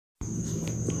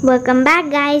Welcome back,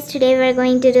 guys. Today we're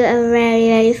going to do a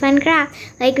very fun craft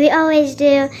like we always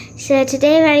do. So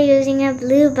today we're using a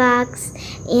blue box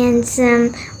and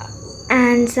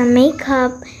some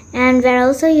makeup, and we're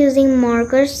also using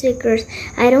marker stickers.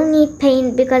 I don't need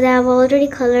paint because I have already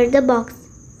colored the box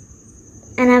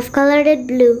and I've colored it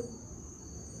blue.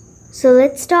 So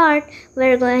let's start.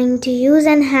 We're going to use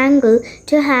an hanger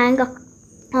to hang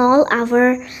all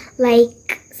our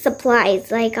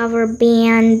supplies, like our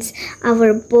bands,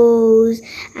 our bows,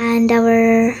 and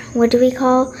our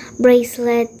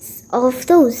bracelets. All of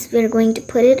those we're going to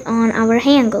put it on our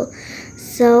hanger.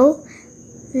 So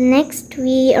next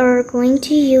we are going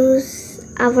to use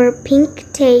our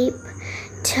pink tape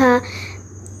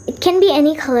it can be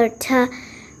any color, to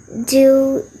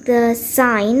do the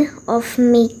sign of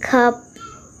makeup.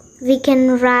 We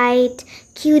can write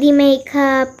cutie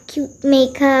makeup, cute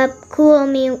makeup, cool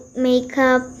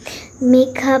makeup,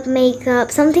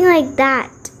 makeup, something like that,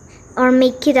 or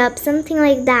make it up, something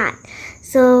like that.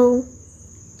 So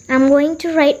I'm going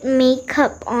to write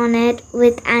makeup on it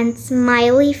with a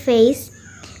smiley face,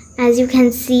 as you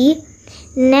can see.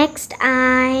 Next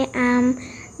I am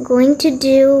going to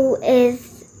do is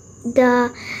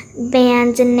the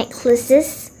bands and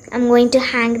necklaces. I'm going to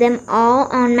hang them all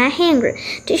on my hanger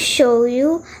to show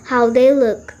you how they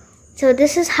look. So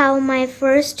this is how my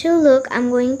first two look. I'm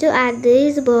going to add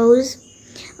these bows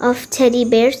of teddy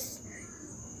bears.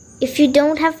 If you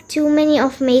don't have too many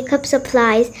of makeup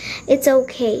supplies, it's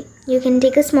okay. You can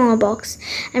take a small box.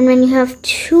 And when you have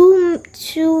too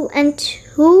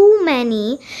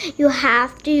many, you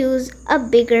have to use a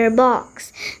bigger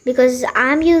box. Because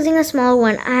I'm using a small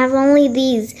one. I have only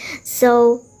these.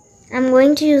 So I'm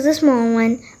going to use a small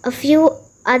one. A few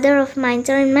other of mine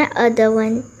are in my other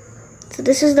one. So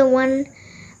this is the one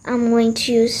I'm going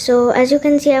to use. So as you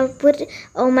can see, I've put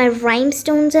all my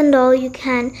rhinestones and all. You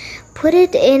can put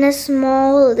it in a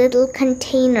small little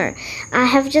container. I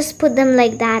have just put them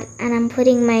like that, and I'm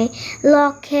putting my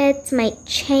lockets, my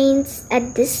chains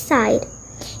at this side.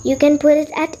 You can put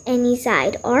it at any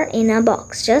side or in a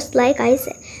box, just like I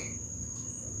said.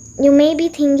 You may be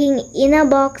thinking in a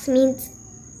box means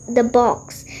the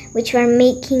box which we're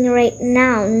making right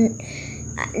now.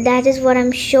 That is what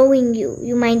I'm showing you.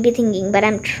 You might be thinking, but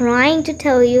I'm trying to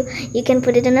tell you, you can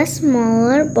put it in a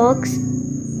smaller box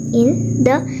in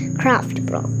the craft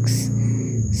box.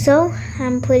 So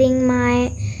I'm putting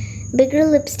my bigger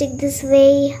lipstick this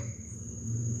way.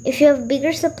 If you have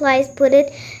bigger supplies, put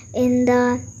it in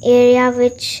the area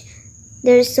which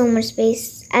there is so much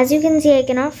space. As you can see, I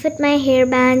cannot fit my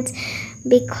hairbands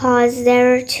because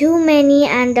there are too many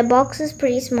and the box is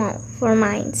pretty small for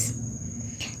mine.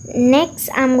 Next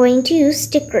I'm going to use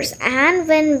stickers, and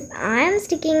when I'm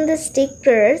sticking the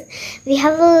stickers, we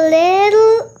have a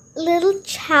little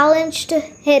challenge to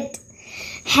hit.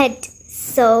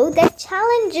 So the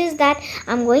challenge is that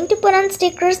I'm going to put on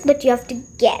stickers, but you have to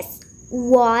guess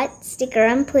what sticker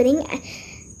I'm putting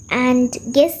and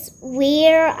guess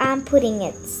where I'm putting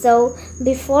it. So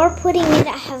before putting it,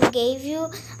 I have gave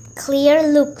you clear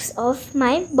looks of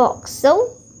my box.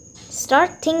 So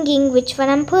start thinking which one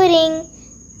I'm putting.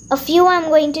 A few I'm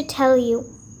going to tell you.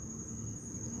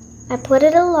 I put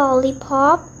it a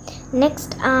lollipop.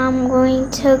 Next I'm going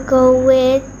to go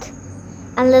with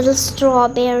a little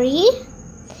strawberry,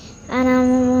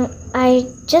 and I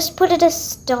just put it a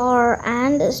star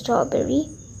and a strawberry.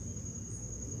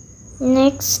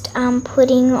 Next I'm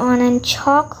putting on a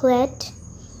chocolate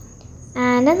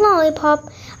and a lollipop.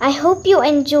 I hope you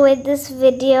enjoyed this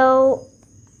video,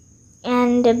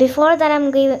 and before that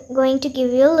I'm going to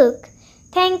give you a look.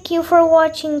 Thank you for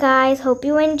watching, guys. Hope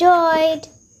you enjoyed.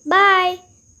 Bye.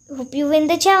 Hope you win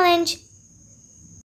the challenge.